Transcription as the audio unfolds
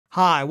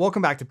Hi,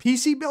 welcome back to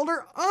PC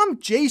Builder. I'm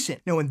Jason.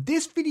 Now in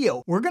this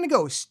video, we're gonna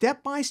go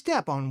step by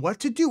step on what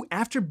to do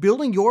after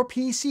building your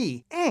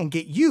PC and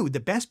get you the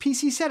best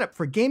PC setup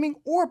for gaming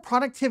or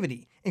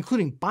productivity,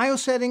 including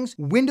BIOS settings,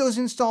 Windows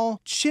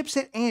install,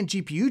 chipset and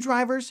GPU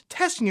drivers,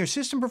 testing your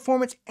system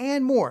performance,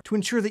 and more to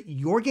ensure that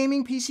your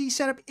gaming PC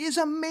setup is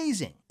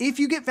amazing. If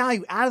you get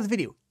value out of the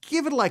video,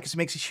 give it a like because it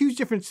makes a huge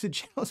difference to the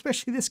channel,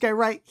 especially this guy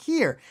right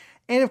here.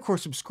 And of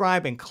course,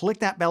 subscribe and click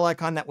that bell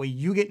icon. That way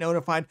you get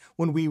notified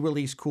when we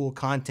release cool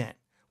content.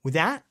 With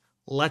that,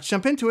 let's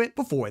jump into it.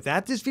 Before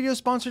that, this video is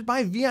sponsored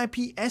by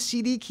VIP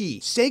SCD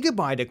Key. Say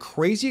goodbye to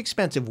crazy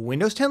expensive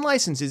Windows 10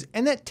 licenses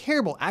and that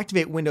terrible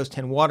Activate Windows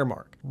 10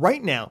 watermark.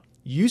 Right now,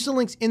 use the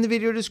links in the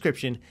video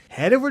description,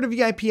 head over to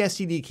VIP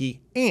SCD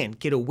Key, and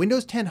get a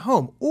Windows 10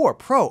 Home or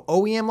Pro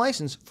OEM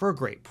license for a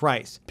great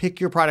price.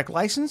 Pick your product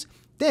license,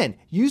 then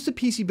use the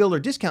PC Builder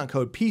discount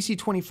code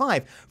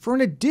PC25 for an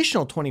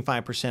additional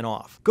 25%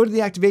 off. Go to the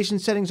activation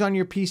settings on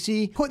your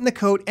PC, put in the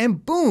code,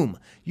 and boom,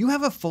 you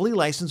have a fully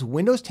licensed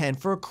Windows 10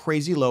 for a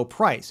crazy low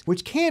price,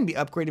 which can be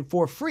upgraded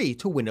for free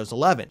to Windows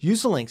 11.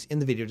 Use the links in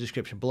the video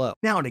description below.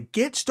 Now to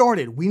get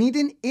started, we need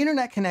an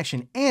internet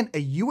connection and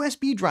a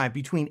USB drive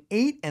between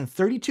 8 and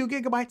 32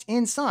 gigabytes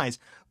in size,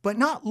 but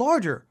not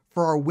larger,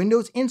 for our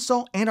Windows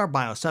install and our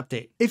BIOS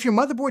update. If your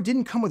motherboard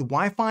didn't come with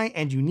Wi-Fi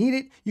and you need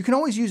it, you can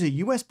always use a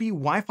USB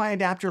Wi-Fi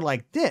adapter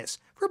like this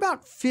for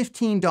about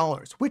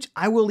 $15, which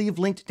I will leave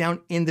linked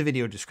down in the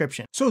video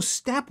description. So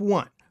step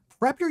 1.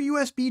 Prep your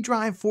USB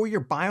drive for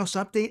your BIOS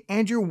update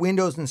and your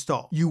Windows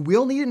install. You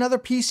will need another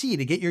PC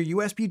to get your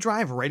USB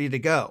drive ready to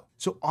go.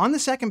 So on the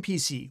second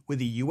PC with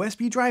the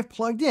USB drive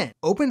plugged in,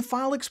 open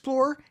File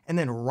Explorer and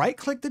then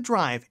right-click the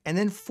drive and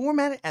then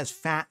format it as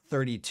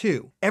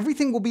FAT32.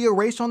 Everything will be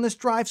erased on this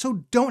drive,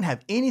 so don't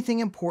have anything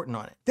important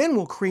on it. Then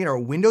we'll create our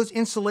Windows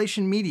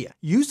installation media.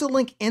 Use the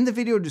link in the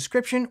video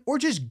description or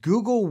just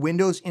Google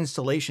Windows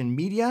installation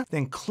media,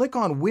 then click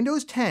on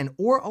Windows 10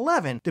 or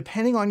 11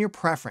 depending on your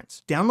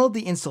preference. Download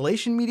the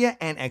installation media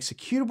and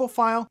executable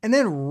file and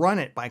then run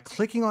it by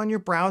clicking on your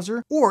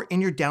browser or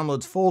in your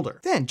downloads folder.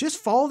 Then just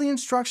follow the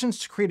instructions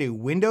to create a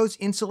Windows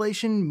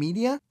installation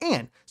media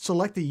and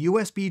select the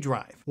USB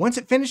drive. Once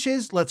it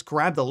finishes, let's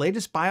grab the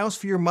latest BIOS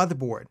for your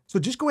motherboard. So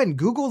just go ahead and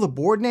Google the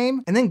board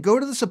name and then go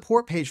to the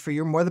support page for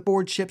your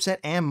motherboard, chipset,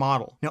 and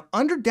model. Now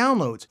under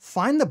downloads,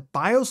 find the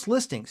BIOS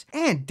listings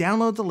and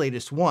download the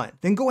latest one.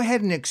 Then go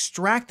ahead and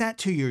extract that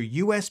to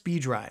your USB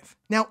drive.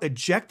 Now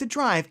eject the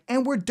drive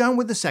and we're done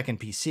with the second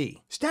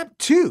PC. Step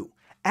 2.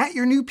 At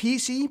your new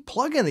PC,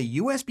 plug in the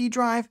USB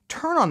drive,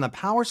 turn on the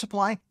power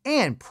supply,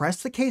 and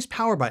press the case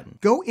power button.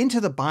 Go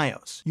into the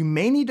BIOS. You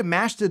may need to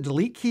mash the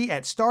delete key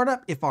at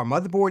startup if our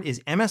motherboard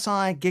is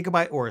MSI,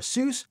 Gigabyte, or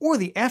ASUS, or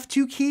the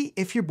F2 key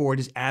if your board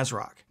is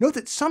ASRock. Note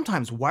that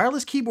sometimes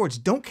wireless keyboards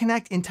don't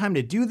connect in time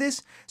to do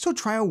this, so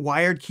try a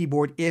wired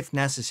keyboard if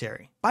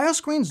necessary. BIOS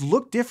screens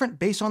look different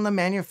based on the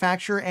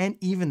manufacturer and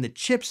even the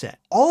chipset.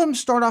 All of them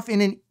start off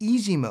in an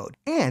easy mode,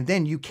 and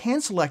then you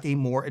can select a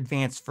more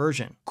advanced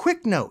version.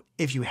 Quick note,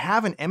 if you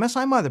have an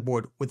MSI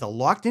motherboard with a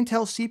locked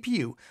Intel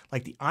CPU,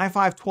 like the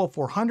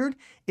i5-12400,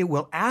 it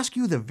will ask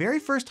you the very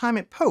first time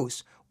it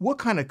posts what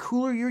kind of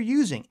cooler you're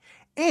using.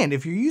 And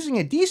if you're using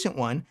a decent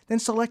one, then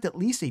select at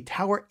least a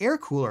Tower air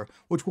cooler,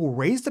 which will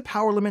raise the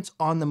power limits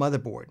on the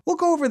motherboard. We'll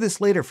go over this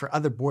later for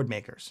other board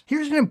makers.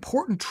 Here's an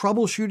important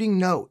troubleshooting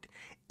note.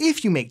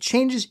 If you make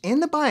changes in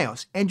the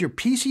BIOS and your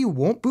PC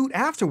won't boot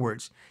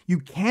afterwards, you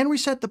can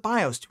reset the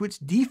BIOS to its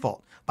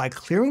default by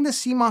clearing the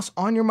CMOS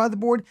on your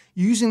motherboard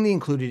using the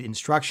included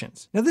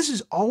instructions. Now this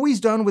is always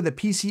done with the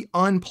PC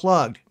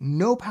unplugged,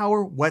 no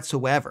power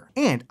whatsoever.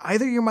 And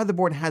either your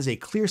motherboard has a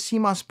clear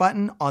CMOS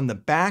button on the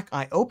back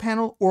I/O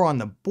panel or on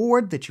the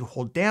board that you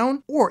hold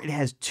down, or it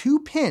has 2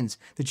 pins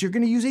that you're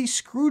going to use a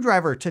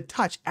screwdriver to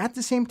touch at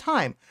the same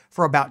time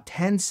for about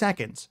 10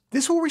 seconds.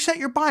 This will reset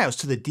your BIOS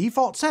to the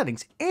default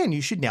settings and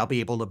you should now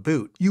be able to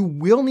boot. You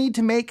will need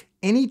to make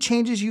any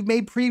changes you've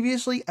made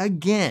previously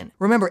again.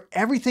 Remember,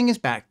 everything is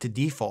back to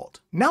default.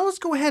 Now let's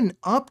go ahead and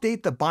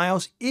update the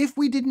BIOS if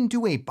we didn't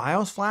do a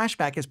BIOS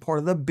flashback as part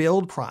of the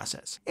build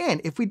process. And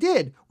if we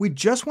did, we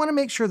just want to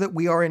make sure that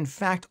we are in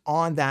fact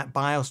on that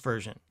BIOS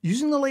version.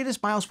 Using the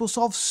latest BIOS will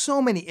solve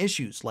so many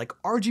issues like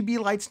RGB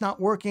lights not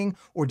working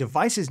or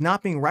devices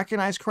not being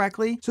recognized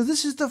correctly. So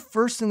this is the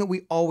first thing that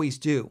we always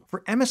do.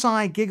 For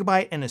MSI,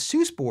 Gigabyte, and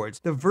ASUS boards,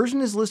 the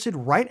version is listed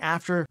right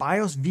after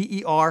BIOS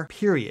VER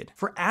period.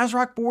 For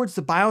ASRock boards,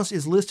 the BIOS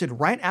is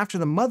listed right after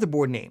the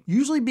motherboard name,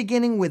 usually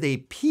beginning with a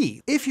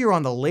P. If you're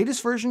on the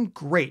latest version,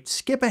 great,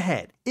 skip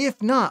ahead.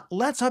 If not,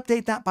 let's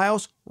update that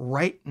BIOS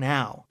right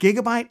now.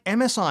 Gigabyte,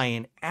 MSI,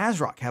 and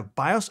ASRock have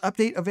BIOS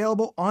update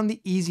available on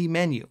the easy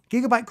menu.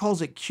 Gigabyte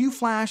calls it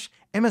QFlash,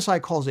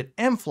 MSI calls it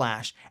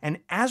mFlash, and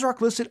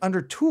ASRock lists it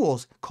under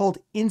Tools called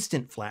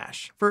Instant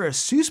Flash. For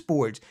ASUS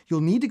boards,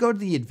 you'll need to go to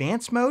the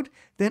Advanced mode,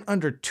 then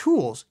under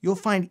Tools, you'll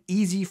find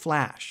Easy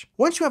Flash.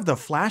 Once you have the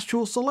Flash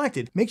tool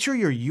selected, make sure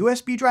your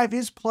USB drive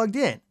is plugged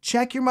in.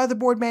 Check your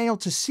motherboard manual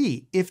to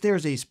see if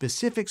there's a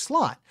specific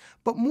slot,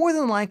 but more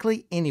than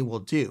likely any will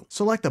do.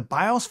 Select the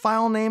BIOS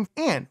file name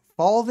and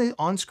follow the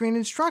on-screen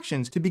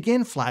instructions to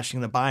begin flashing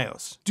the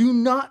BIOS. Do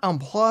not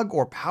unplug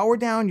or power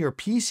down your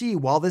PC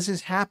while this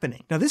is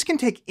happening. Now this can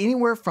take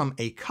anywhere from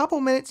a couple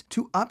minutes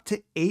to up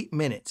to 8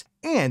 minutes.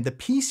 And the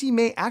PC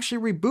may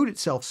actually reboot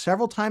itself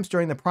several times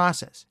during the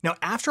process. Now,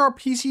 after our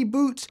PC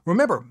boots,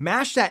 remember,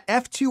 mash that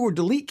F2 or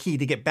delete key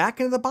to get back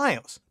into the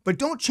BIOS, but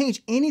don't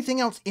change anything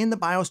else in the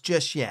BIOS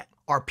just yet.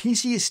 Our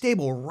PC is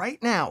stable right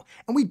now,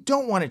 and we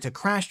don't want it to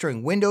crash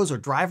during Windows or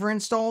driver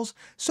installs,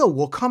 so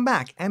we'll come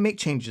back and make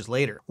changes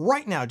later.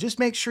 Right now, just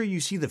make sure you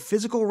see the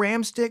physical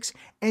RAM sticks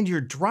and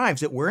your drives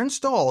that were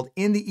installed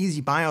in the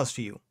Easy BIOS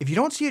view. If you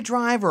don't see a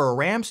drive or a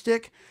RAM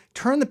stick,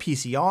 turn the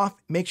PC off,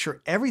 make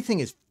sure everything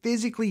is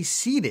physically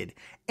seated,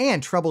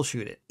 and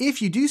troubleshoot it.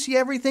 If you do see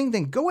everything,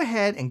 then go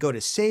ahead and go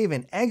to Save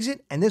and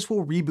Exit, and this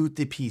will reboot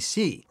the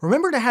PC.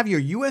 Remember to have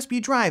your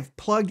USB drive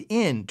plugged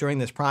in during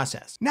this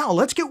process. Now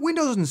let's get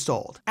Windows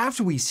installed.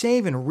 After we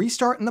save and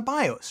restart in the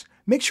BIOS,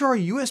 make sure our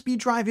USB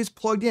drive is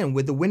plugged in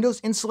with the Windows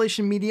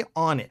installation media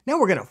on it. Now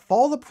we're going to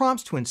follow the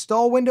prompts to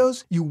install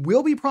Windows. You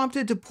will be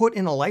prompted to put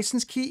in a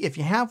license key if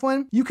you have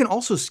one. You can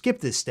also skip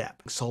this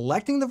step,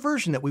 selecting the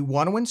version that we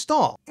want to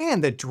install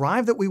and the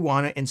drive that we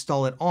want to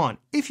install it on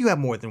if you have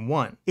more than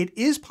one. It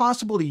is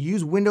possible to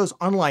use Windows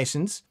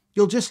unlicensed.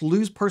 You'll just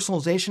lose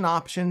personalization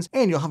options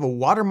and you'll have a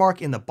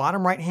watermark in the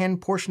bottom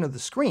right-hand portion of the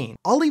screen.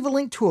 I'll leave a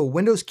link to a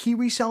Windows key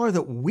reseller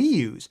that we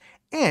use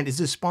and is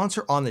a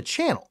sponsor on the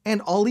channel.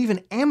 And I'll leave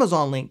an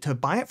Amazon link to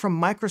buy it from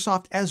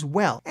Microsoft as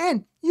well.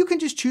 And you can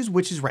just choose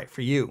which is right for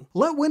you.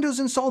 Let Windows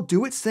Install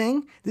do its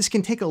thing. This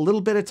can take a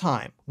little bit of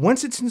time.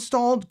 Once it's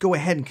installed, go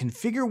ahead and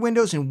configure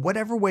Windows in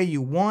whatever way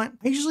you want.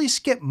 I usually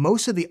skip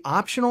most of the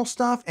optional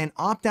stuff and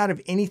opt out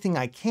of anything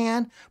I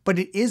can, but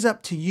it is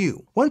up to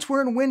you. Once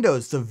we're in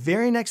Windows, the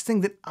very next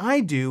thing that I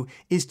do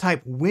is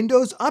type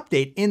Windows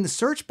Update in the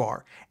search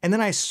bar, and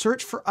then I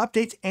search for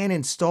updates and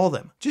install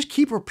them. Just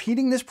keep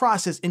repeating this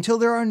process until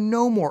there are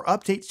no more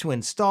updates to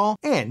install,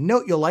 and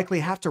note you'll likely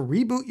have to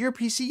reboot your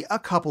PC a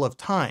couple of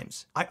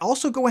times. I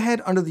also go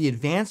ahead under the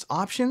advanced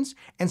options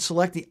and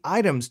select the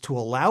items to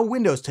allow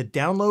Windows to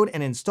download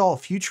and install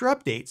future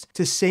updates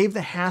to save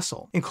the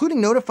hassle,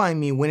 including notifying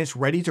me when it's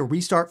ready to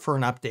restart for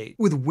an update.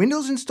 With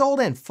Windows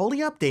installed and fully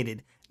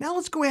updated, now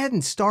let's go ahead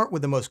and start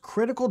with the most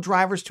critical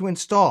drivers to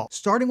install,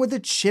 starting with the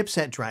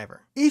chipset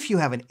driver. If you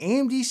have an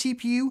AMD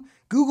CPU,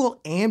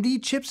 Google AMD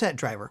chipset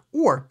driver,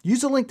 or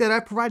use the link that I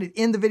provided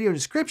in the video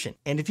description.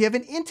 And if you have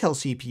an Intel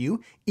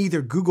CPU,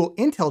 either Google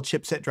Intel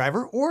chipset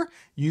driver or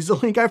use the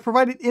link I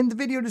provided in the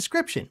video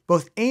description.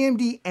 Both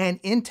AMD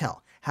and Intel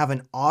have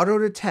an auto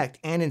detect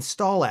and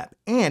install app,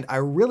 and I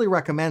really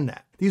recommend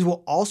that. These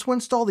will also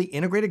install the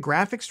integrated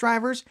graphics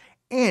drivers.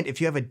 And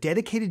if you have a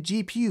dedicated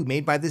GPU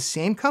made by this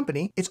same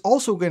company, it's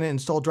also going to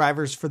install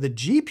drivers for the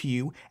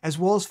GPU as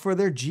well as for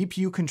their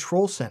GPU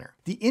control center.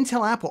 The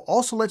Intel app will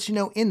also let you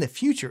know in the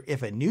future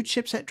if a new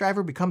chipset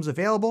driver becomes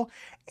available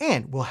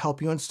and will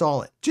help you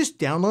install it. Just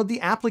download the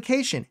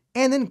application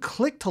and then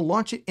click to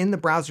launch it in the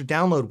browser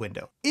download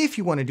window. If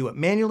you want to do it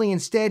manually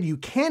instead, you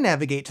can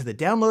navigate to the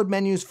download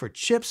menus for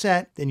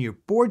chipset, then your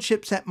board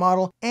chipset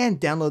model, and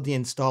download the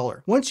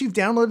installer. Once you've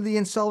downloaded the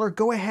installer,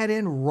 go ahead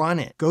and run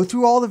it. Go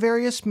through all the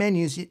various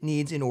menus it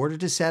needs in order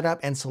to set up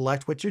and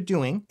select what you're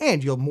doing,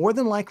 and you'll more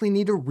than likely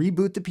need to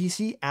reboot the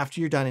PC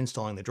after you're done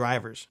installing the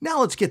drivers.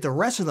 Now let's get the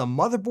rest of the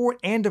motherboard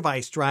and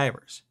device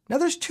drivers. Now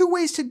there's two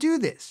ways to do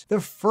this.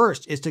 The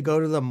first is to go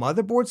to the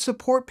motherboard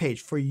support page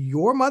for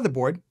your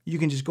motherboard. You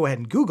can just go ahead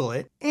and Google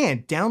it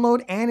and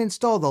download and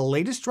install the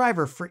latest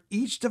driver for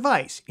each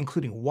device,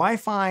 including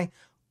Wi-Fi,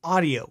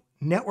 audio,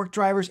 network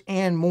drivers,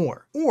 and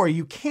more. Or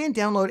you can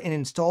download and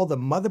install the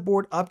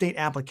motherboard update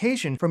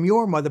application from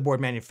your motherboard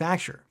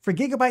manufacturer. For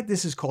Gigabyte,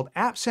 this is called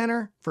App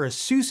Center. For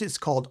Asus, it's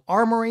called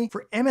Armory.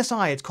 For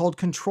MSI, it's called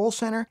Control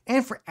Center.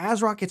 And for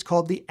ASRock, it's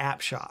called the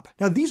App Shop.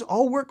 Now, these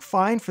all work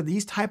fine for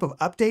these type of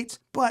updates,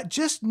 but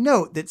just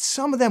note that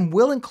some of them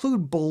will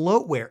include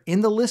bloatware in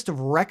the list of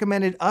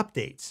recommended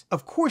updates.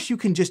 Of course, you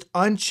can just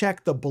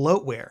uncheck the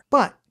bloatware,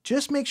 but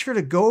just make sure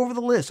to go over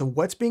the list of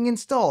what's being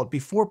installed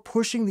before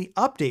pushing the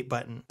update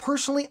button.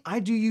 Personally, I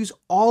do use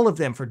all of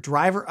them for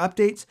driver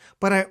updates,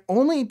 but I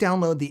only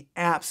download the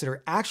apps that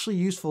are actually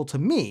useful to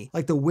me,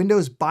 like the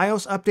Windows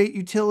BIOS update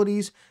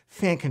utilities,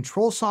 fan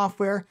control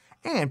software,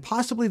 and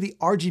possibly the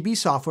RGB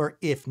software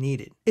if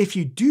needed. If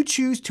you do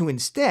choose to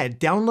instead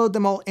download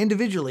them all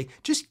individually,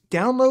 just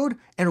download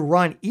and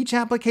run each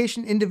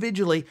application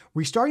individually,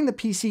 restarting the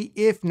PC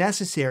if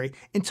necessary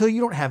until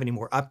you don't have any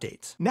more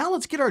updates. Now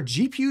let's get our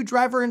GPU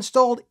driver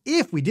installed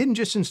if we didn't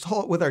just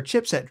install it with our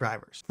chipset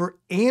drivers. For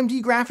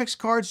AMD graphics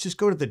cards, just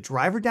go to the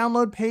driver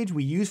download page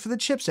we use for the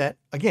chipset,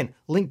 again,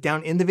 link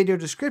down in the video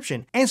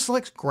description, and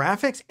select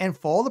graphics and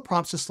follow the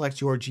prompts to select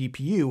your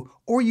GPU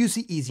or use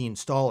the Easy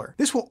Installer.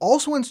 This will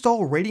also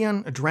install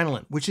Radeon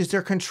Adrenalin, which is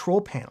their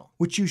control panel,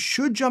 which you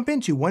should jump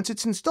into once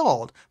it's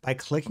installed by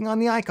clicking on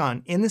the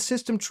icon in the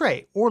system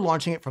tray or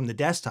launching it from the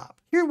desktop.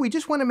 Here we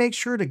just want to make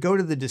sure to go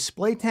to the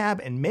display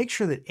tab and make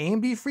sure that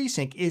AMD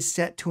FreeSync is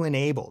set to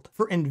enabled.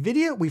 For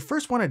NVIDIA, we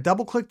first want to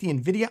double click the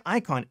NVIDIA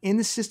icon in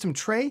the system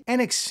tray and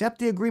accept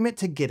the agreement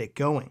to get it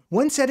going.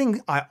 One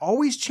setting I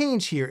always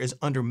change here is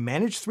under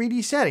Manage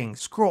 3D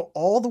Settings, scroll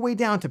all the way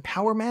down to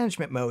Power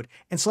Management mode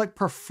and select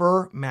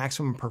Prefer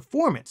Maximum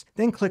Performance,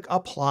 then click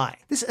Apply.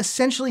 This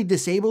essentially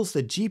disables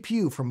the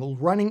GPU from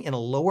running in a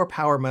lower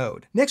power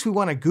mode. Next, we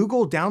want to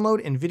Google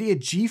download NVIDIA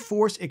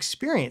GeForce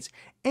Experience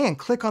and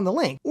click on the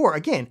link, or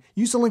again,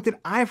 use the link that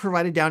I've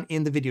provided down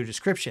in the video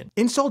description.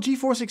 Install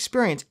GeForce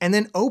Experience and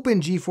then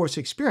open GeForce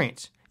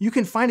Experience. You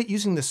can find it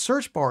using the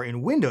search bar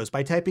in Windows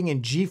by typing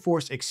in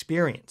GeForce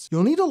Experience.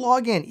 You'll need to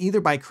log in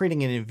either by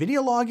creating an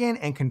NVIDIA login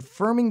and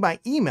confirming by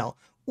email,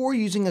 or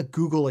using a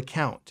Google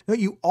account. Now,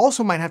 you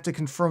also might have to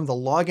confirm the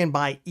login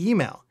by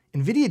email.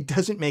 NVIDIA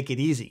doesn't make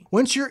it easy.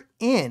 Once you're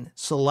in,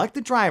 select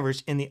the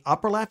drivers in the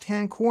upper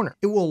left-hand corner.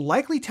 It will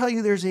likely tell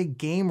you there's a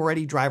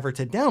game-ready driver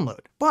to download.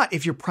 But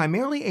if you're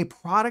primarily a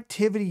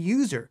productivity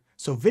user,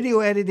 so video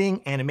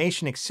editing,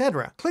 animation,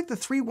 etc., click the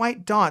 3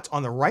 white dots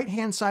on the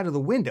right-hand side of the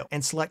window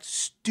and select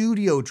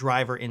Studio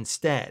Driver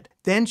instead.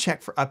 Then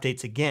check for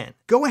updates again.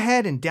 Go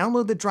ahead and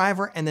download the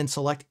driver and then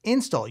select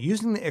Install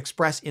using the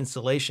Express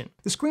installation.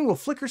 The screen will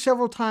flicker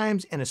several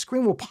times and a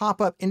screen will pop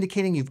up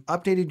indicating you've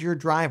updated your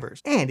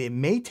drivers, and it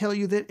may tell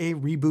you that a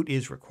reboot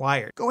is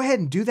required. Go ahead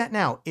and do that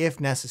now if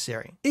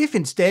necessary. If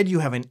instead you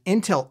have an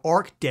Intel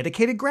Arc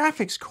dedicated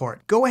graphics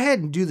card, go ahead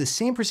and do the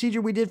same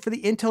procedure we did for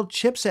the Intel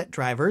chipset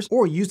drivers,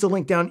 or use the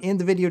link down in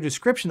the video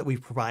description that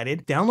we've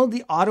provided. Download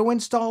the auto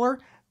installer,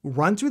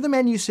 run through the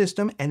menu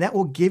system, and that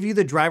will give you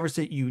the drivers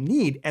that you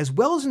need, as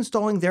well as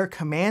installing their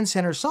command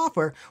center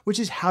software, which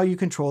is how you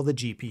control the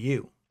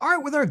GPU. All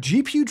right, with our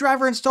GPU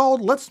driver installed,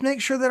 let's make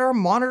sure that our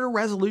monitor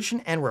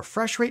resolution and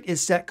refresh rate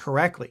is set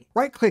correctly.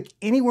 Right-click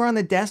anywhere on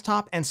the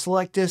desktop and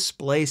select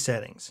Display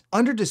Settings.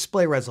 Under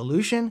Display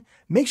Resolution,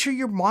 make sure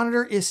your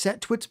monitor is set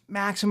to its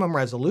maximum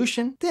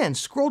resolution, then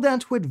scroll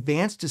down to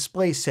Advanced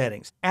Display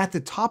Settings. At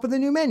the top of the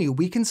new menu,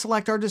 we can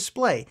select our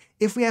display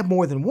if we have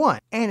more than one,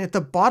 and at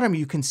the bottom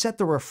you can set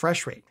the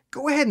refresh rate.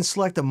 Go ahead and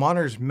select the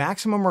monitor's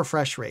maximum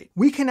refresh rate.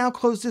 We can now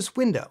close this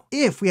window.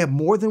 If we have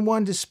more than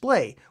one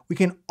display, we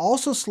can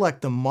also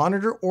select the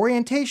monitor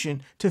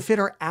orientation to fit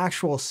our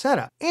actual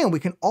setup. And we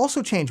can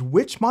also change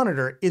which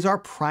monitor is our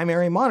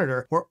primary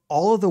monitor, where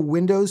all of the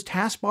Windows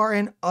taskbar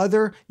and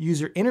other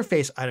user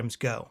interface items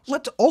go.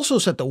 Let's also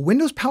set the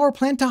Windows power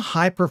plan to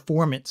high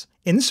performance.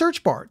 In the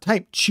search bar,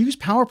 type Choose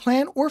Power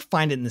Plan or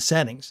find it in the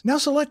settings. Now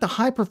select the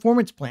High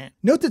Performance plan.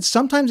 Note that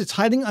sometimes it's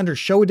hiding under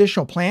Show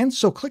Additional Plans,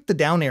 so click the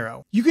down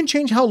arrow. You can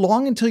change how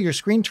long until your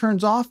screen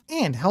turns off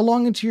and how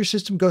long until your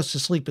system goes to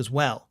sleep as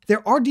well.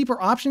 There are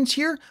deeper options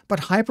here,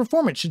 but High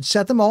Performance should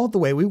set them all the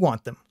way we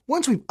want them.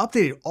 Once we've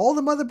updated all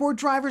the motherboard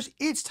drivers,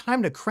 it's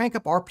time to crank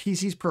up our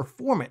PC's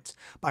performance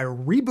by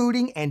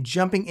rebooting and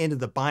jumping into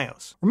the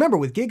BIOS. Remember,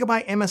 with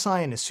Gigabyte,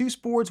 MSI, and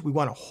Asus boards, we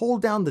want to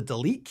hold down the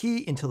delete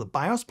key until the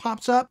BIOS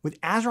pops up. With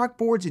ASRock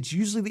boards, it's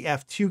usually the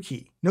F2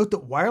 key. Note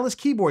that wireless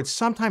keyboards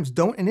sometimes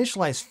don't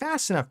initialize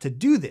fast enough to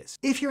do this.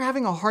 If you're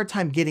having a hard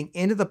time getting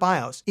into the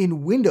BIOS,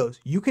 in Windows,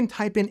 you can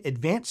type in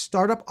Advanced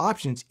Startup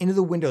Options into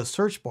the Windows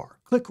search bar.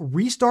 Click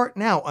Restart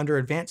Now under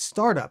Advanced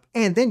Startup,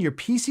 and then your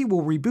PC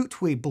will reboot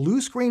to a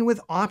blue screen with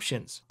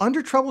options.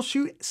 Under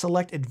Troubleshoot,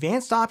 select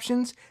Advanced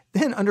Options,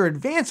 then under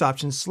Advanced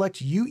Options,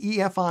 select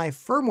UEFI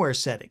Firmware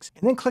Settings,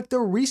 and then click the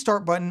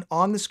Restart button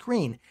on the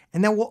screen,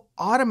 and that will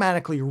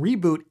automatically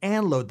reboot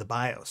and load the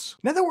BIOS.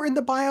 Now that we're in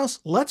the BIOS,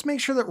 let's make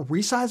sure that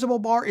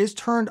Resizable Bar is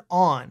turned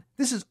on.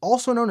 This is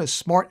also known as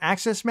Smart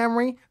Access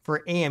Memory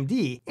for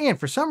AMD, and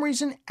for some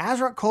reason,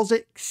 ASRock calls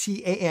it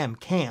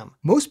CAM.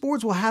 Most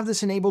boards will have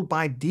this enabled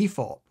by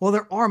default. While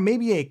there are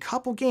maybe a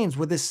couple games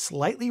where this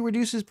slightly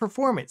reduces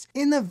performance,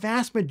 in the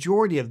vast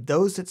majority of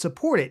those that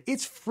support it,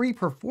 it's free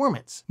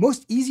performance.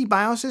 Most easy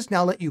BIOSes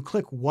now let you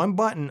click one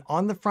button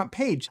on the front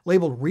page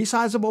labeled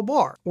Resizable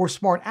Bar or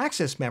Smart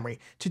Access Memory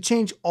to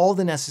change all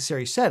the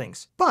necessary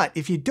settings. But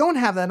if you don't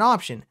have that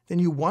option, then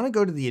you want to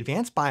go to the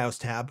Advanced BIOS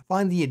tab,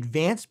 find the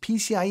Advanced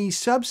PCIe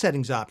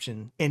Subsettings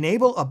option,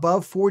 enable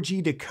above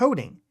 4G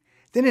decoding.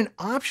 Then an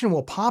option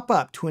will pop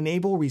up to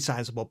enable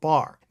Resizable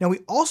Bar. Now we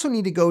also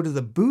need to go to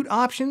the boot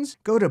options,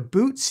 go to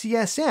Boot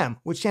CSM,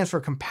 which stands for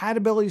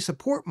Compatibility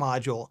Support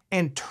Module,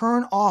 and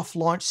turn off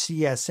Launch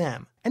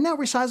CSM. And now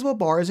Resizable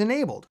Bar is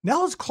enabled.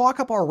 Now let's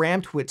clock up our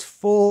RAM to its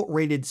full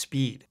rated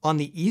speed. On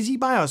the Easy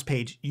BIOS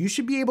page, you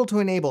should be able to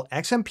enable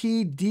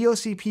XMP,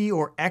 DOCP,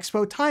 or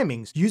Expo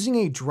timings using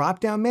a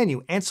drop-down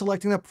menu and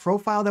selecting the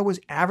profile that was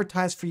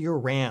advertised for your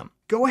RAM.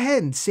 Go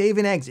ahead and save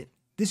and exit.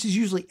 This is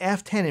usually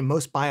F10 in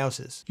most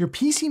BIOSes. Your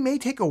PC may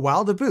take a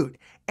while to boot,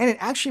 and it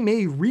actually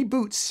may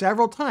reboot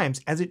several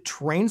times as it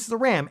trains the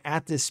RAM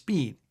at this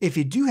speed. If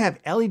you do have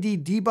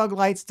LED debug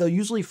lights, they'll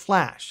usually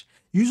flash,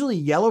 usually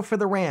yellow for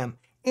the RAM,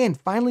 And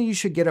finally, you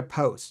should get a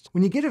post.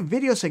 When you get a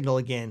video signal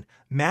again,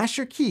 mash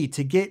your key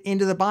to get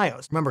into the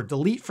BIOS. Remember,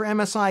 delete for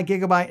MSI,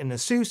 Gigabyte, and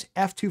ASUS,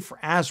 F2 for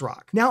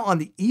ASRock. Now on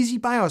the Easy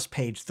BIOS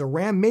page, the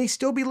RAM may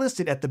still be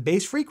listed at the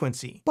base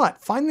frequency,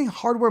 but find the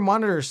hardware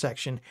monitor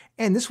section,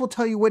 and this will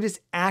tell you what it's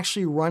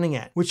actually running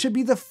at, which should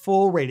be the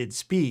full rated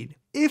speed.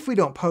 If we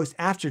don't post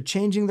after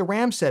changing the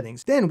RAM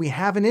settings, then we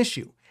have an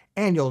issue,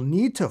 and you'll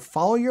need to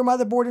follow your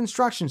motherboard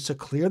instructions to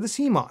clear the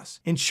CMOS.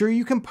 Ensure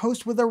you can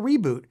post with a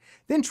reboot,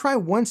 then try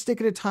one stick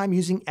at a time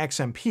using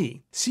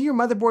XMP. See your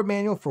motherboard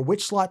manual for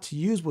which slot to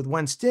use with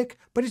one stick,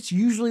 but it's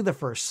usually the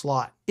first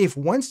slot. If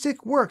one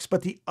stick works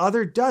but the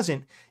other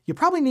doesn't, you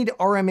probably need to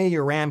RMA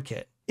your RAM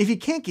kit. If you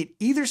can't get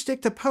either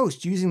stick to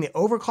post using the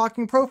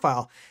overclocking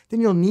profile, then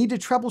you'll need to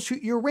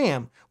troubleshoot your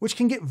RAM, which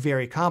can get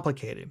very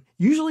complicated.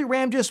 Usually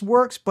RAM just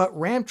works, but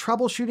RAM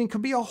troubleshooting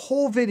could be a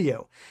whole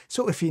video.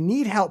 So if you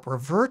need help,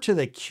 revert to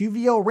the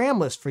QVO RAM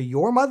list for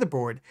your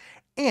motherboard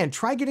and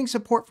try getting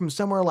support from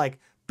somewhere like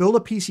Build a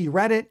PC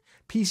Reddit,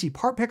 PC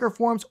Part Picker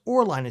forums,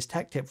 or Linus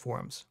Tech Tip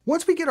forums.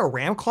 Once we get our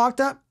RAM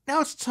clocked up, now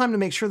it's time to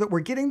make sure that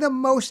we're getting the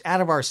most out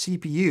of our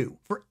CPU.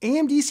 For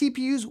AMD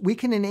CPUs, we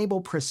can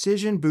enable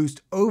Precision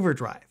Boost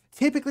Overdrive.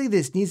 Typically,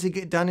 this needs to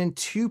get done in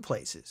two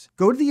places.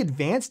 Go to the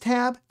Advanced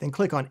tab, then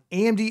click on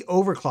AMD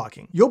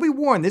Overclocking. You'll be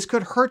warned this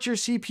could hurt your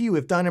CPU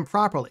if done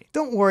improperly.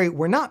 Don't worry,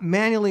 we're not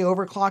manually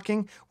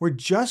overclocking, we're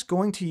just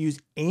going to use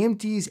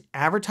AMD's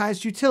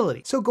advertised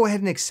utility, so go ahead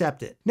and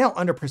accept it. Now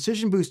under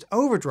Precision Boost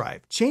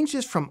Overdrive, change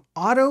this from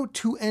Auto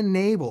to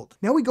Enabled.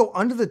 Now we go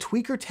under the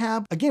Tweaker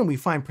tab, again we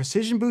find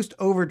Precision Boost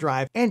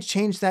Overdrive and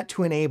change that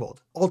to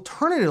Enabled.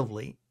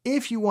 Alternatively,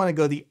 if you want to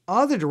go the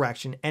other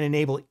direction and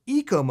enable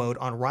Eco Mode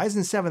on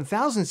Ryzen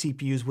 7000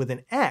 CPUs with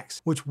an X,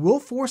 which will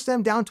force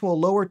them down to a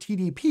lower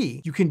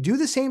TDP, you can do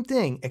the same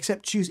thing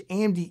except choose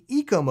AMD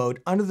Eco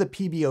Mode under the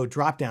PBO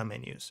drop-down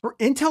menus. For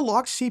Intel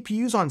locked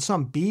CPUs on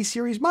some B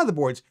series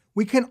motherboards,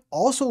 we can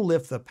also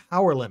lift the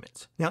power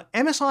limits. Now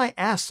MSI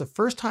asks the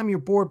first time your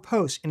board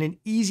posts in an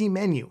easy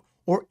menu,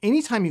 or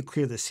anytime you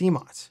clear the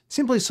CMOS.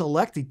 Simply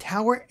select the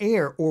Tower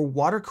Air or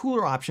Water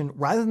Cooler option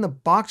rather than the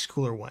Box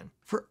Cooler one.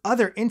 For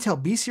other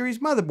Intel B series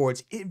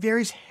motherboards, it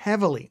varies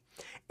heavily,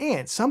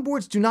 and some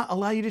boards do not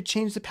allow you to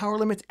change the power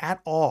limits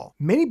at all.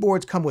 Many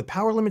boards come with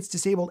power limits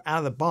disabled out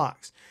of the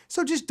box,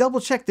 so just double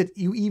check that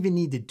you even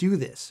need to do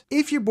this.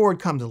 If your board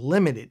comes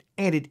limited,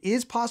 and it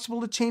is possible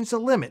to change the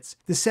limits,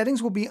 the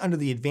settings will be under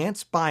the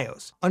Advanced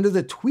BIOS. Under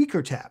the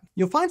Tweaker tab,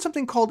 you'll find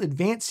something called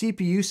Advanced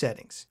CPU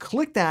Settings.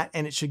 Click that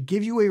and it should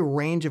give you a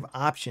range of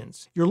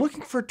options. You're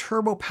looking for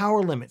turbo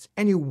power limits,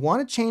 and you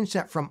want to change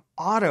that from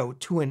Auto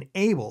to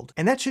Enabled,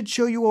 and that should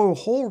show you a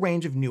whole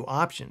range of new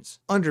options.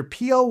 Under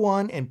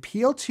PL1 and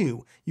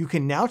PL2, you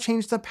can now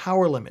change the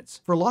power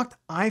limits. For locked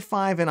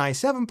i5 and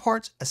i7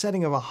 parts, a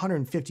setting of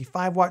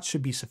 155 watts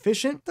should be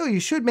sufficient, though you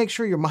should make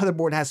sure your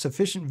motherboard has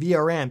sufficient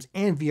VRMs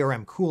and VRM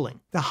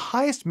cooling. The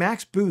highest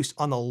max boost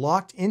on the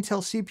locked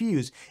Intel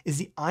CPUs is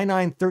the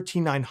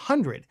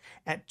i9-13900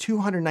 at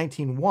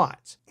 219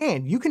 watts,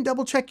 and you can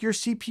double check your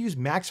CPU's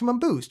maximum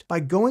boost by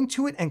going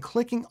to it and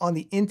clicking on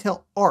the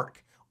Intel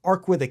Arc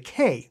with a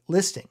K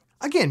listing.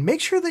 Again,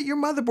 make sure that your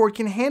motherboard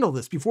can handle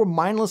this before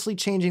mindlessly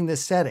changing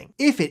this setting.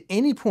 If at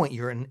any point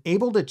you're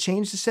unable to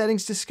change the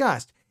settings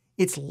discussed,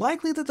 it's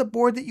likely that the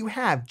board that you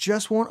have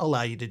just won't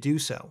allow you to do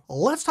so.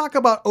 Let's talk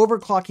about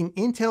overclocking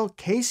Intel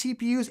K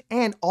CPUs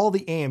and all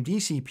the AMD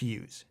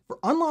CPUs. For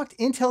unlocked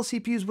Intel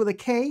CPUs with a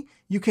K,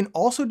 you can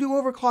also do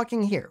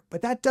overclocking here,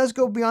 but that does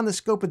go beyond the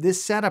scope of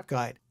this setup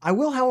guide. I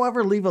will,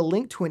 however, leave a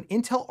link to an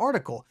Intel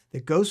article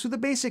that goes through the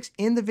basics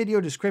in the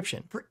video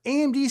description. For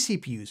AMD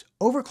CPUs,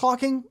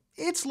 overclocking,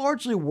 it's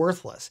largely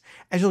worthless,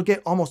 as you'll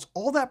get almost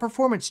all that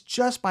performance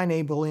just by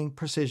enabling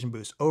Precision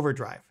Boost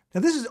Overdrive. Now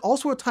this is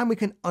also a time we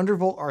can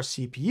undervolt our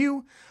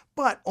CPU,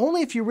 but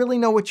only if you really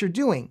know what you're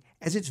doing,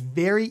 as it's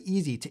very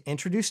easy to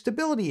introduce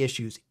stability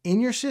issues in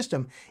your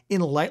system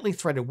in lightly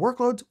threaded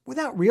workloads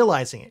without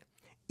realizing it.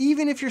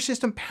 Even if your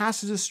system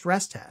passes a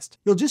stress test,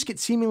 you'll just get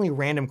seemingly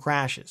random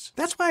crashes.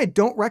 That's why I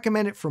don't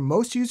recommend it for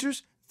most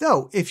users,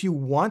 though if you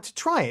want to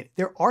try it,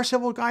 there are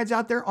several guides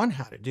out there on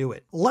how to do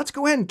it. Let's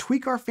go ahead and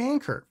tweak our fan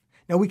curve.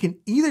 Now we can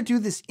either do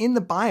this in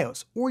the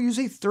BIOS or use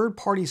a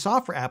third-party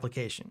software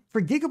application.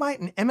 For Gigabyte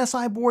and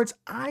MSI boards,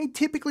 I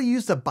typically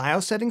use the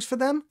BIOS settings for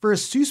them. For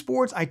ASUS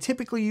boards, I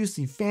typically use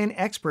the Fan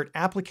Expert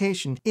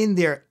application in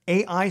their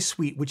AI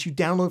suite, which you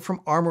download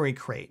from Armory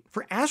Crate.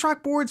 For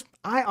ASRock boards,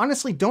 I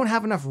honestly don't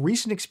have enough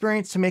recent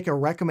experience to make a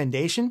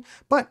recommendation,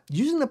 but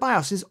using the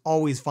BIOS is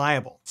always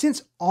viable.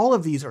 Since all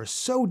of these are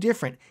so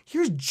different,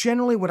 here's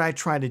generally what I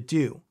try to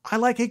do. I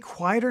like a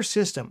quieter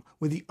system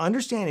with the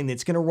understanding that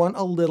it's going to run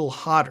a little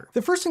hotter.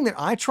 The first thing that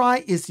I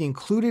try is the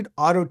included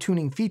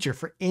auto-tuning feature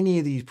for any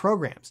of these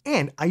programs,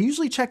 and I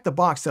usually check the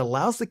box that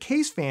allows the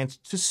case fans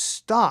to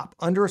stop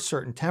under a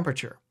certain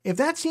temperature. If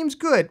that seems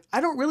good,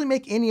 I don't really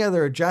make any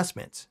other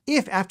adjustments.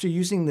 If after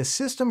using the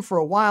system for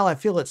a while I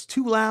feel it's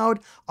too loud,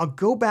 I'll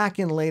go back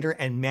in later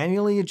and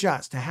manually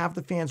adjust to have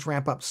the fans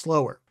ramp up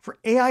slower. For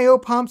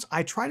AIO pumps,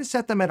 I try to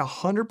set them at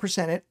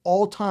 100% at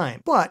all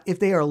times, but if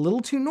they are a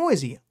little too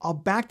noisy, I'll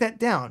back that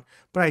down,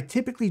 but I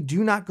typically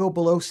do not go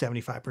below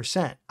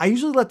 75%. I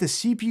usually let the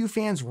CPU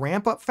fans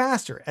ramp up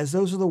faster, as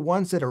those are the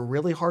ones that are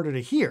really harder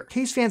to hear.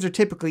 Case fans are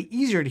typically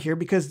easier to hear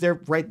because they're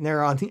right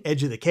there on the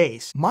edge of the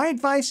case. My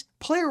advice,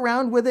 play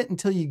around with it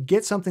until you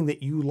get something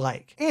that you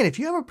like. And if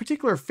you have a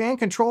particular fan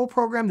control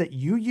program that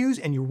you use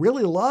and you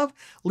really love,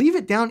 leave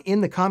it down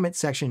in the comment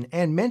section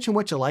and mention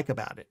what you like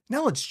about it.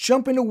 Now let's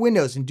jump into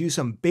Windows and do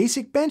some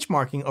basic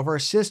benchmarking of our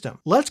system.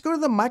 Let's go to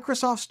the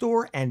Microsoft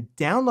Store and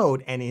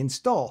download and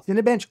install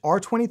Cinebench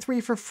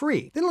R23 for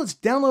free. Then let's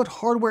download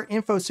Hardware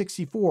Info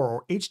 64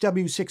 or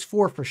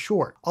HW64 for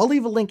short. I'll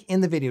leave a link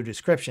in the video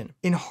description.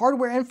 In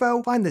Hardware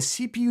Info, find the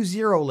CPU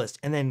 0 list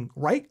and then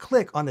right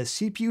click on the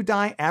CPU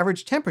die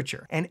average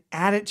temperature and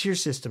add it to your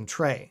system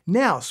tray.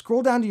 Now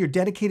scroll down to your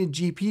dedicated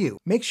GPU.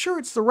 Make sure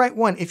it's the right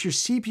one if your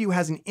CPU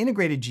has an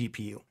integrated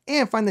GPU,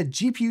 and find the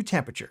GPU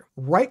temperature.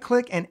 Right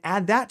click and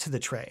add that to the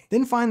tray.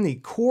 Then find the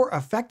core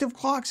effective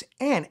clocks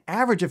and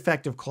average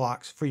effective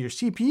clocks for your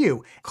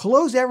CPU.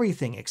 Close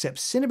everything except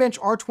Cinebench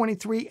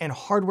R23 and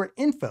Hardware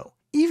Info.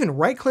 Even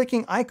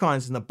right-clicking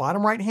icons in the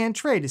bottom right-hand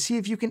tray to see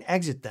if you can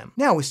exit them.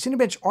 Now with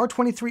Cinebench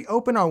R23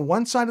 open on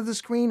one side of the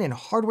screen and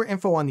Hardware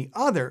Info on the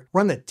other,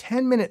 run the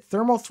 10-minute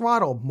thermal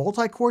throttle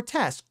multi-core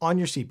test on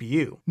your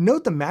CPU.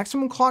 Note the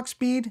maximum clock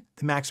speed,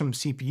 the maximum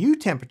CPU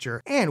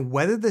temperature, and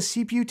whether the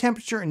CPU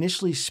temperature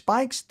initially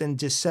spikes, then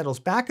just settles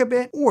back a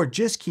bit, or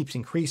just keeps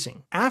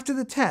increasing. After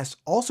the test,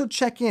 also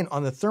check in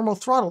on the thermal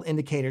throttle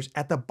indicators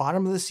at the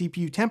bottom of the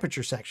CPU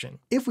temperature section.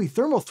 If we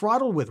thermal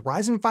throttled with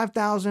Ryzen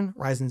 5000,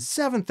 Ryzen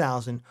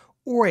 7000,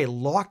 or a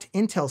locked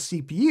Intel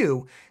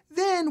CPU,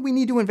 then we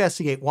need to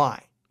investigate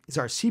why. Is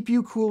our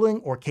CPU cooling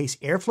or case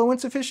airflow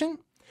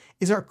insufficient?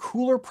 Is our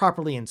cooler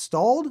properly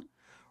installed?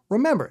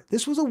 Remember,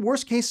 this was a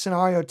worst case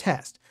scenario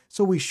test,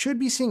 so we should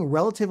be seeing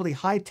relatively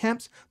high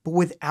temps, but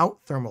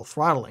without thermal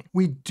throttling.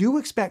 We do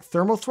expect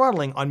thermal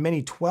throttling on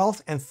many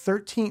 12th and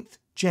 13th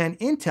gen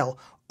Intel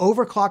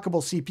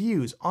overclockable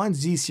CPUs on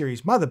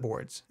Z-series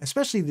motherboards,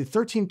 especially the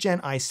 13th gen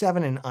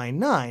i7 and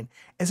i9,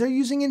 as they're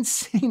using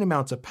insane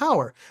amounts of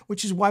power,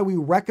 which is why we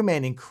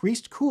recommend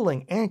increased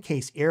cooling and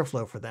case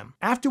airflow for them.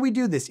 After we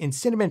do this, in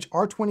Cinebench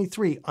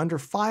R23 under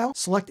File,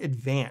 select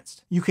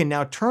Advanced. You can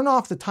now turn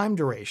off the time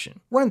duration.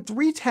 Run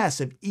 3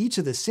 tests of each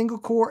of the single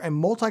core and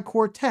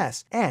multi-core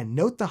tests and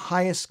note the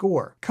highest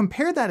score.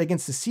 Compare that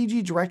against the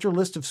CG Director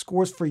list of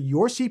scores for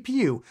your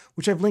CPU,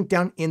 which I've linked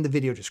down in the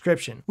video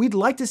description. We'd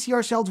like to see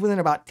ourselves within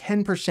about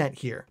 10%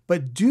 here,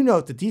 but do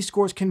note that these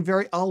scores can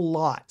vary a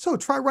lot, so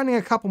try running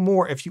a couple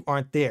more if you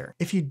aren't there.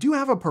 If you do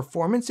have a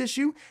performance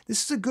issue,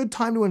 this is a good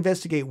time to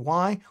investigate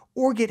why,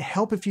 or get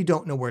help if you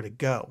don't know where to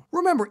go.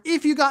 Remember,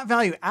 if you got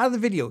value out of the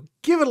video,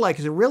 give it a like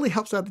because it really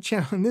helps out the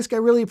channel, and this guy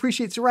really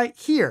appreciates it right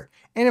here.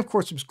 And of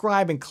course,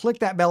 subscribe and click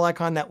that bell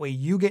icon, that way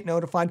you get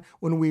notified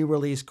when we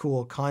release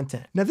cool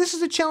content. Now this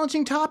is a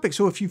challenging topic,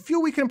 so if you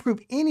feel we can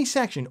improve any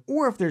section,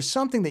 or if there's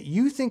something that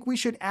you think we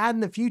should add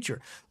in the future,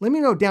 let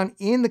me know down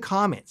in the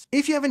comments.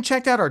 If you haven't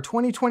checked out our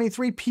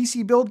 2023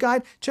 PC build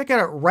guide, check it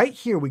out right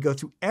here. We go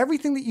through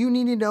everything that you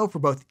need to know for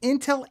both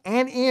Intel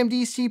and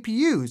AMD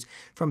CPUs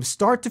from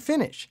start to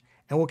finish.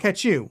 And we'll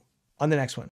catch you on the next one.